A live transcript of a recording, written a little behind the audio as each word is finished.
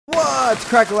What's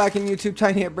crack-a-lackin' YouTube?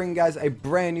 Tiny here bringing guys a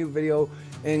brand new video.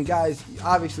 And guys,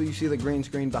 obviously you see the green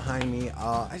screen behind me.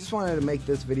 I just wanted to make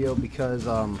this video because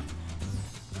I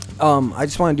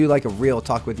just want to do like a real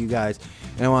talk with you guys,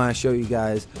 and I want to show you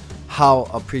guys how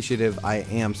appreciative I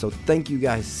am. So thank you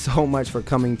guys so much for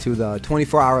coming to the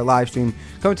 24-hour live stream,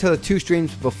 coming to the 2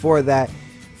 streams before that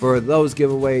for those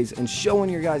giveaways, and showing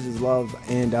your guys' love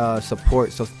and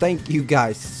support. So thank you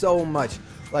guys so much.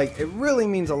 Like, it really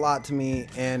means a lot to me,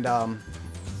 and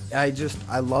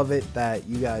I love it that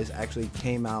you guys actually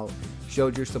came out,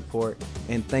 showed your support,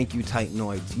 and thank you,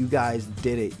 Titanoides. You guys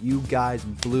did it. You guys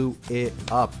blew it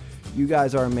up. You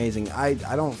guys are amazing. I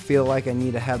don't feel like I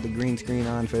need to have the green screen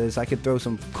on for this. I could throw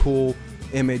some cool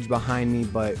image behind me,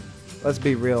 but let's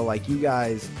be real. Like, you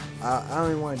guys, I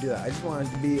don't even want to do that. I just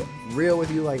wanted to be real with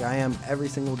you like I am every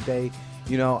single day.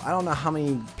 You know, I don't know how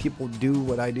many people do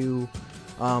what I do.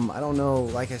 I don't know,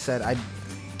 like I said,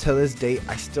 to this date,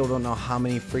 I still don't know how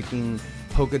many freaking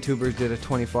PokeTubers did a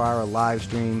 24-hour live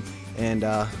stream, and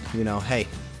you know, hey,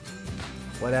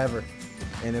 whatever.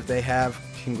 And if they have,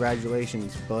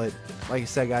 congratulations. But like I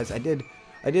said, guys, I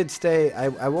did stay.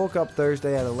 I woke up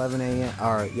Thursday at 11 a.m.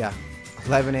 or yeah,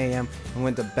 11 a.m. and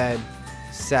went to bed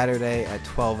Saturday at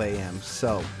 12 a.m.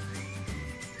 So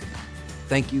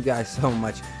thank you guys so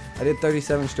much. I did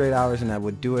 37 straight hours, and I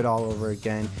would do it all over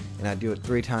again, and I'd do it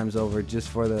 3 times over just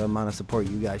for the amount of support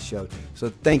you guys showed.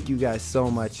 So thank you guys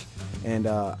so much, and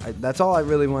that's all I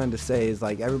really wanted to say is,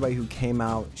 like, everybody who came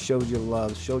out, showed your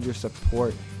love, showed your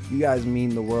support. You guys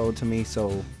mean the world to me,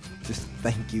 so just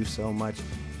thank you so much.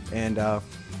 And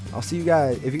I'll see you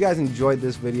guys. If you guys enjoyed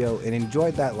this video and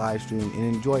enjoyed that live stream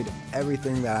and enjoyed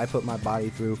everything that I put my body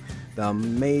through, the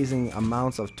amazing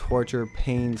amounts of torture,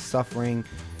 pain, suffering,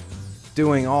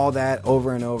 doing all that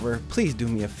over and over, please do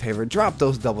me a favor, drop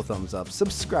those double thumbs up,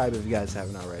 subscribe if you guys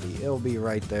haven't already. It'll be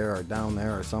right there or down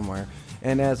there or somewhere.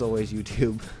 And as always,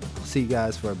 YouTube, I'll see you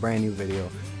guys for a brand new video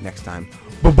next time.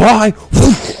 Bye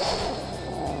bye.